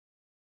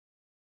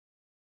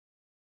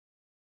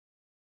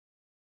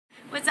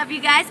What's up,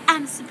 you guys?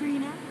 I'm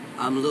Sabrina.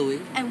 I'm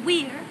Louis. And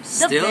we're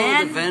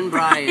still the Van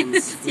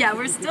Bryans. Yeah,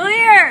 we're still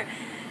here.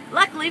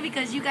 Luckily,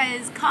 because you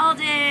guys called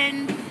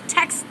in,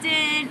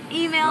 texted,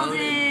 emailed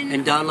in.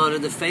 And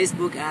downloaded the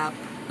Facebook app.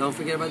 Don't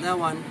forget about that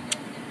one.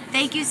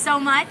 Thank you so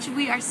much.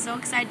 We are so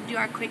excited to do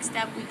our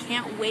Quickstep. We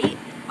can't wait.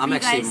 I'm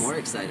actually more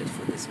excited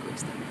for this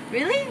Quickstep.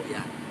 Really?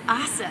 Yeah.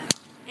 Awesome.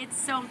 It's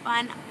so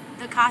fun.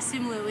 The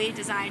costume Louis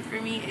designed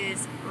for me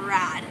is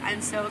rad.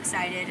 I'm so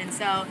excited. And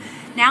so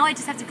now I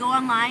just have to go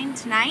online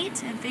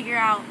tonight and figure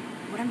out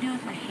what I'm doing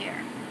with my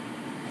hair.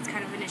 That's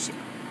kind of an issue.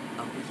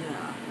 Oh,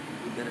 yeah.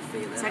 You better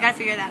figure that out. So I gotta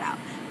figure that out.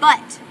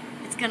 But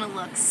it's gonna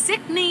look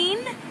sickening,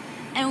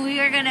 and we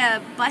are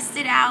gonna bust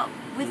it out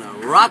with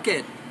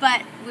rocket.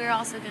 But we're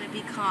also gonna be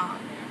calm,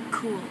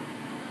 cool,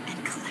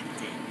 and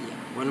collected. Yeah.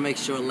 Want to make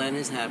sure Len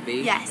is happy.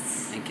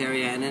 Yes. And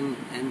Carrie Ann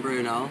and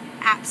Bruno.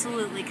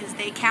 Absolutely, because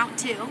they count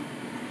too.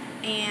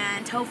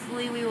 And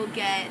hopefully we will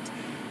get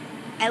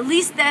at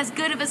least as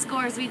good of a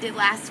score as we did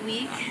last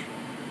week.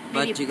 Maybe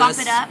But you bump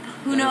guys it up.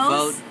 Who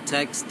knows? Vote,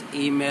 text,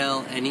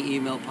 email, any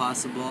email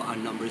possible. Our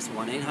number is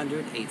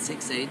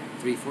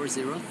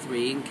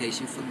 1-800-868-3403 in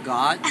case you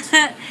forgot.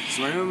 Just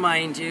want to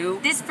remind you.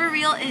 This for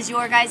real is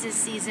your guys'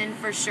 season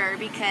for sure,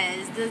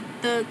 because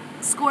the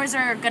scores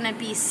are going to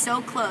be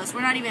so close.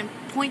 We're not even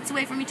points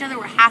away from each other.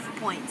 We're half a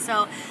point.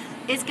 So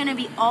it's going to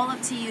be all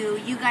up to you.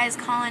 You guys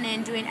calling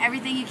in, doing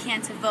everything you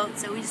can to vote.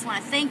 So we just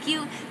want to thank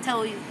you,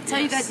 tell you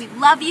guys we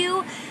love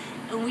you,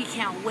 and we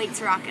can't wait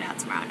to rock it out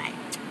tomorrow night.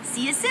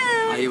 See you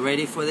soon. Are you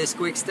ready for this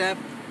Quickstep?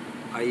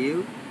 Are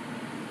you?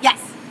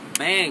 Yes.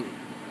 Bang.